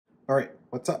All right,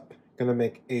 what's up? Gonna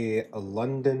make a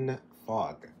London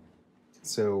fog.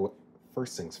 So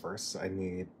first things first, I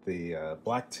need the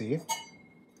black tea.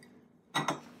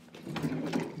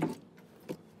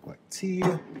 Black tea.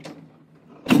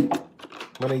 I'm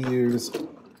gonna use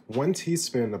 1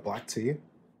 teaspoon of black tea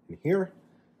in here.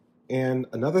 And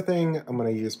another thing I'm gonna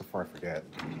use before I forget.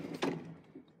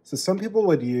 So some people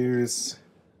would use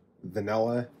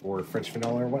vanilla or French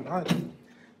vanilla or whatnot.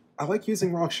 I like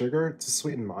using raw sugar to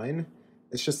sweeten mine.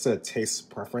 It's just a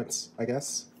taste preference, I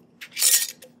guess.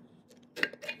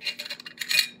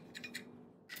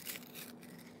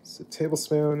 So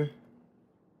tablespoon.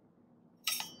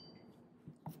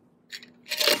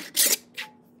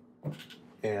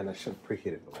 And I should have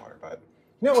preheated the water, but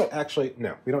you know what? Actually,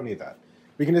 no, we don't need that.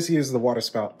 We can just use the water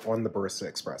spout on the Barista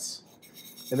Express.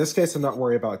 In this case, I'm not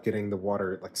worried about getting the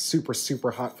water like super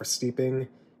hot for steeping.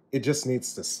 It just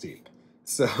needs to steep.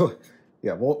 So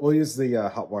yeah, we'll use the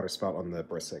hot water spout on the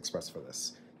Barista Express for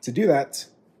this. To do that,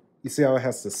 you see how it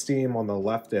has the steam on the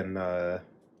left and the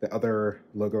other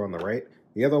logo on the right?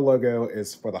 The other logo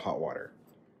is for the hot water.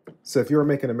 So if you were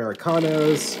making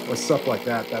Americanos or stuff like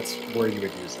that, that's where you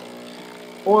would use it.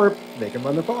 Or make them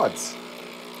run the pods.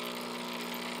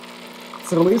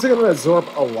 So the leaves are going to absorb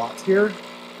a lot here.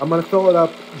 I'm going to fill it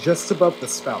up just above the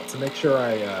spout to make sure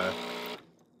I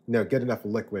get enough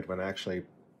liquid when I actually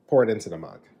pour it into the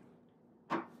mug.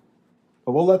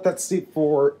 But we'll let that steep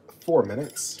for 4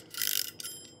 minutes.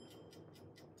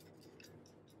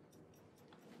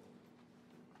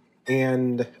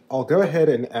 And I'll go ahead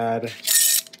and add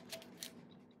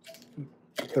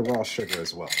the raw sugar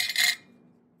as well.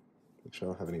 Make sure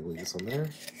I don't have any leaves on there.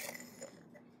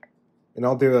 And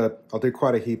I'll do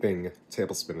quite a heaping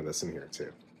tablespoon of this in here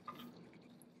too.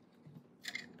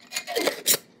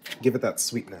 Give it that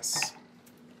sweetness.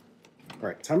 All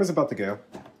right, timer's about to go.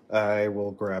 I will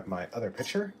grab my other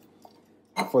pitcher.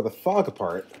 For the fog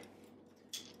part,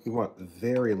 you want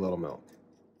very little milk.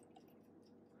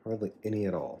 Hardly any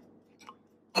at all.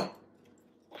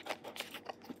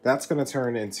 That's going to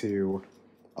turn into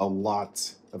a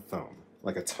lot of foam,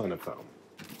 like a ton of foam.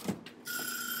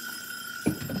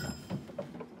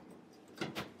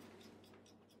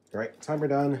 All right, timer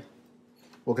done.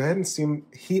 We'll go ahead and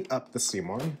heat up the steam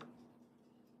one.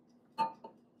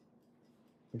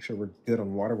 Make sure we're good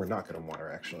on water. We're not good on water,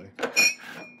 actually.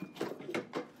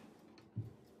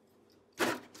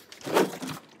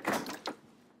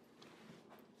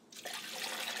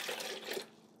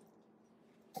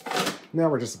 Now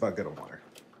we're just about good on water.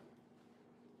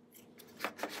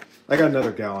 I got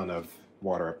another gallon of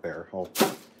water up there. I'll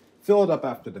fill it up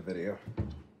after the video.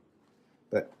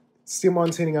 But steam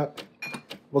one's heating up.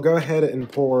 We'll go ahead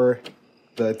and pour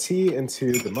the tea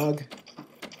into the mug.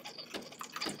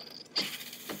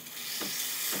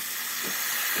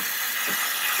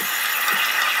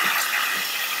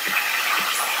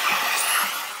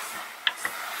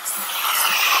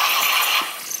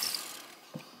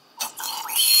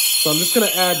 So I'm just going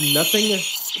to add nothing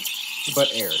but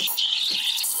air.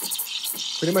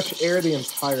 Pretty much air the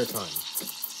entire time.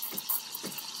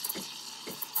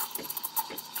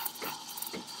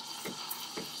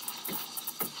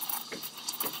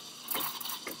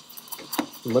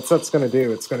 And what that's going to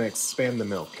do, it's going to expand the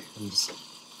milk. I'm just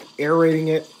aerating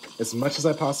it as much as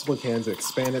I possibly can to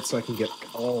expand it so I can get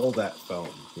all that foam,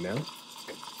 you know?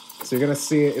 So you're going to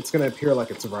see it's going to appear like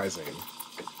it's rising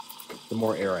the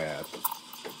more air I add.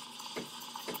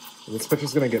 And this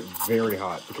pitcher's going to get very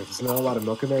hot because there's not a lot of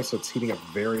milk in there, so it's heating up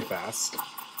very fast.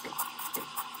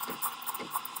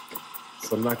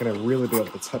 So I'm not going to really be able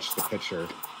to touch the pitcher.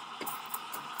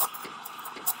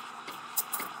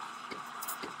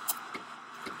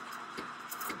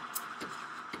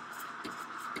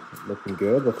 Looking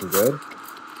good, looking good.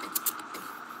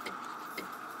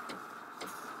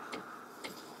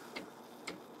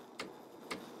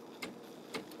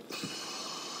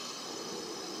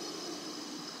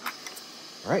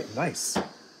 All right, nice.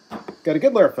 Got a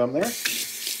good layer of foam there. Make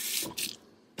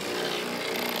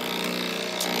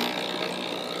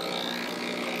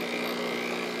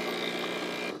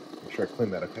sure I clean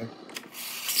that, okay?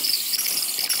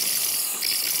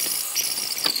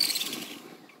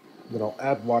 Then I'll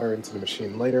add water into the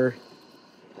machine later.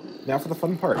 Now for the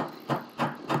fun part.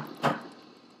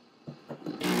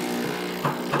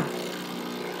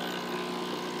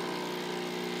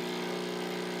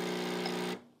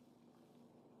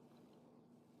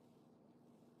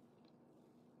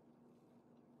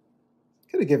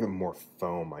 Could have given more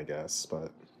foam, I guess,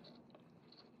 but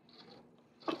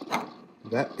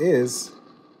that is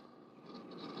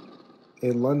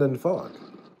a London fog.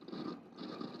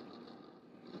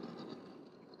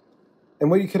 And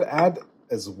what you could add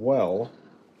as well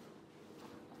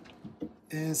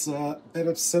is a bit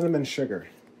of cinnamon sugar.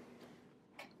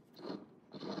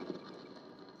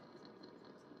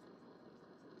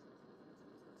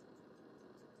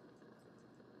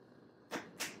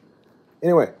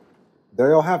 Anyway, there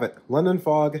you'll have it. London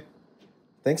fog.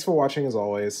 Thanks for watching as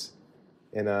always.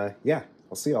 And yeah,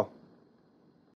 I'll see y'all.